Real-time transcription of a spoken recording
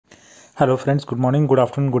Hello friends, good morning, good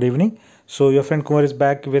afternoon, good evening. So your friend Kumar is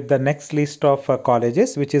back with the next list of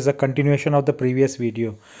colleges, which is a continuation of the previous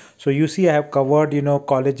video. So you see I have covered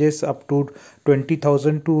colleges up to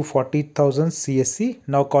 20,000 to 40,000 CSC.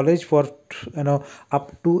 Now college for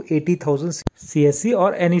up to 80,000 CSC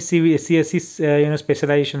or any CSC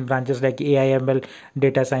specialization branches like AIML,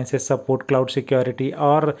 data sciences, support, cloud security,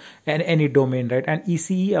 or any domain, right? And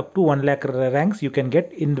ECE up to 1 lakh ranks you can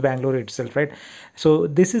get in Bangalore itself, right? So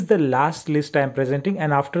this is the last list I am presenting,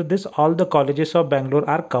 and after this all the colleges of Bangalore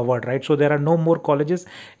are covered, right? So there are no more colleges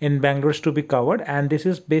in Bangalore to be covered, and this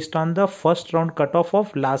is based on the first round cutoff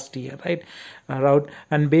of last year, right?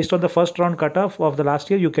 And based on the first round cutoff of the last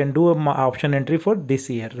year, you can do a option entry for this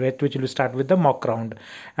year, right, which will start with the mock round.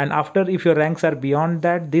 And after, if your ranks are beyond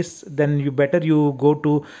that, then you go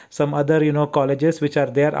to some other colleges which are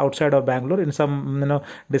there outside of Bangalore in some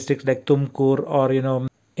districts like Tumkur, or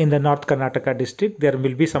in the North Karnataka district. There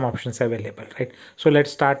will be some options available, right? So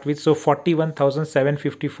let's start with, so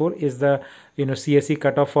 41,754 is the CSE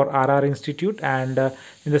cutoff for RR Institute, and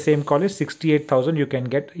in the same college 68,000 you can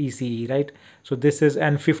get ECE, right? So this is,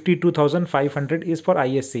 and 52,500 is for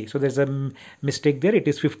ISC. So there's a mistake there. It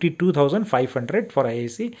is 52,500 for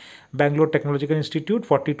ISC. Bangalore Technological Institute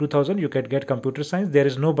 42,000 you can get computer science. There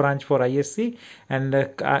is no branch for ISC, and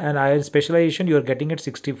IN specialization you are getting at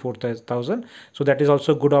 64,000. So that is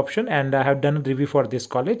also a good option, and I have done a review for this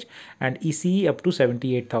college. And ECE up to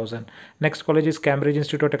 78,000. Next college is Cambridge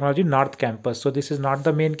Institute of Technology North Campus. So this is not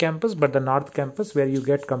the main campus but the North Campus, where you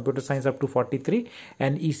get computer science up to 43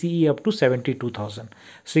 and ECE up to 72,000.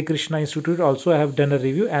 Sri Krishna Institute also I have done a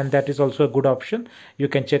review, and that is also a good option. You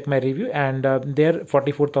can check my review, and there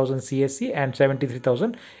 44,000 CSE and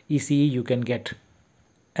 73,000 ECE you can get.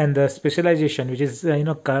 And the specialization, which is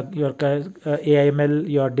your AIML,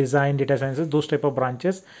 your design, data sciences, those type of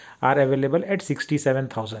branches are available at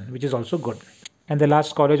 67,000, which is also good. And the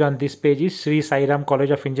last college on this page is Sri Sai Ram College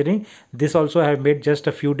of Engineering. This also I have made just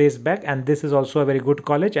a few days back, and this is also a very good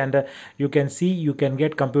college. And you can see you can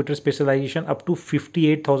get computer specialization up to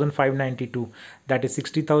 58,592. That is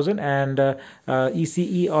 60,000, and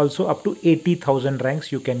ECE also up to 80,000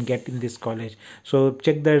 ranks you can get in this college. So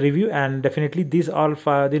check the review, and definitely these all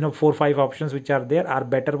 4-5 options which are there are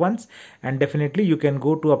better ones, and definitely you can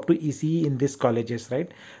go to up to ECE in these colleges,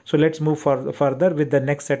 right? So let's move further with the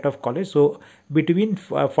next set of college. So between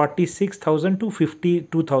 46,000 to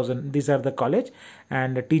 52,000, these are the college.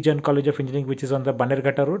 And T-Jan College of Engineering, which is on the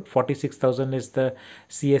Bannerghatta Road, 46,000 is the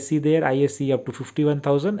CSC there. ISC up to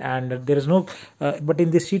 51,000, and there is no but in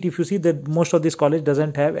this sheet if you see that most of this college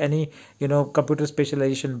doesn't have any computer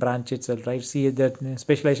specialization branch itself, right? See that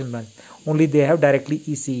specialization branch, only they have directly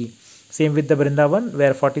ECE. Same with the Brindavan,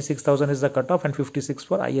 where 46,000 is the cutoff and 56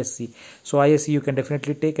 for ISC. So ISC you can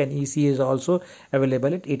definitely take, and ECE is also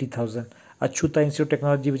available at 80,000. Achyuta Institute of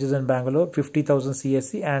Technology, which is in Bangalore, 50,000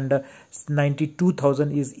 CSC and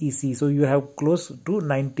 92,000 is EC. So you have close to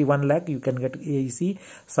 91 lakh you can get EC.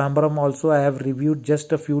 Sambram also I have reviewed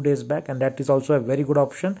just a few days back, and that is also a very good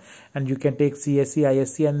option, and you can take CSC,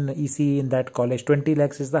 ISC and EC in that college. 20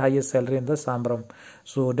 lakhs is the highest salary in the Sambram.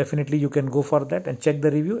 So definitely you can go for that, and check the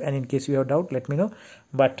review, and in case you have doubt let me know.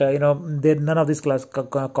 But none of these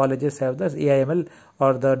colleges have the AIML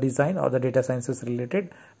or the design or the data sciences related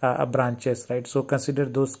branches, right? So consider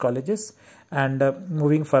those colleges. And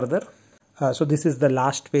moving further, so this is the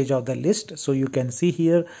last page of the list. So you can see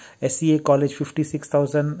here SCA College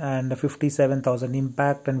 56,000 and 57,000,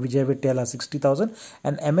 Impact and Vijay Vitala 60,000,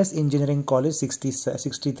 and MS Engineering College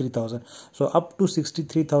 63,000. So up to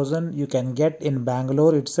 63,000 you can get in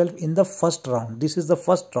Bangalore itself in the first round. This is the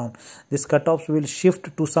first round. This cutoffs will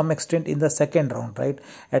shift to some extent in the second round, right?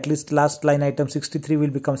 At least last line item 63 will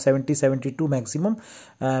become 70, 72 maximum,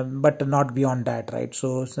 but not beyond that, right?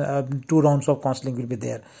 So 2 rounds of counseling will be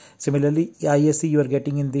there. Similarly, ISC you are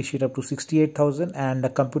getting in this sheet up to 68,000, and the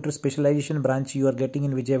computer specialization branch you are getting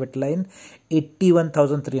in Vijay Vitala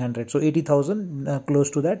 81,300. So 80,000 close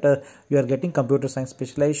to that you are getting computer science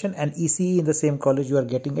specialization, and ECE in the same college you are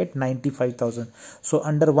getting at 95,000. So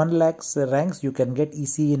under 1 lakh's ranks you can get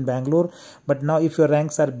ECE in Bangalore. But now if your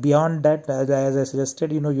ranks are beyond that, as I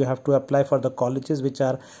suggested, you have to apply for the colleges which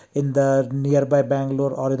are in the nearby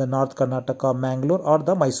Bangalore or in the North Karnataka, Mangalore or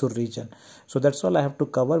the Mysore region. So that's all I have to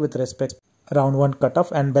cover with respect round 1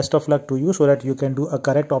 cutoff, and best of luck to you so that you can do a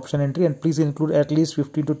correct option entry. And please include at least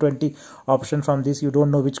 15 to 20 option from this. You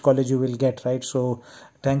don't know which college you will get, right? So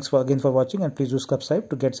thanks again for watching, and please do subscribe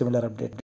to get similar update.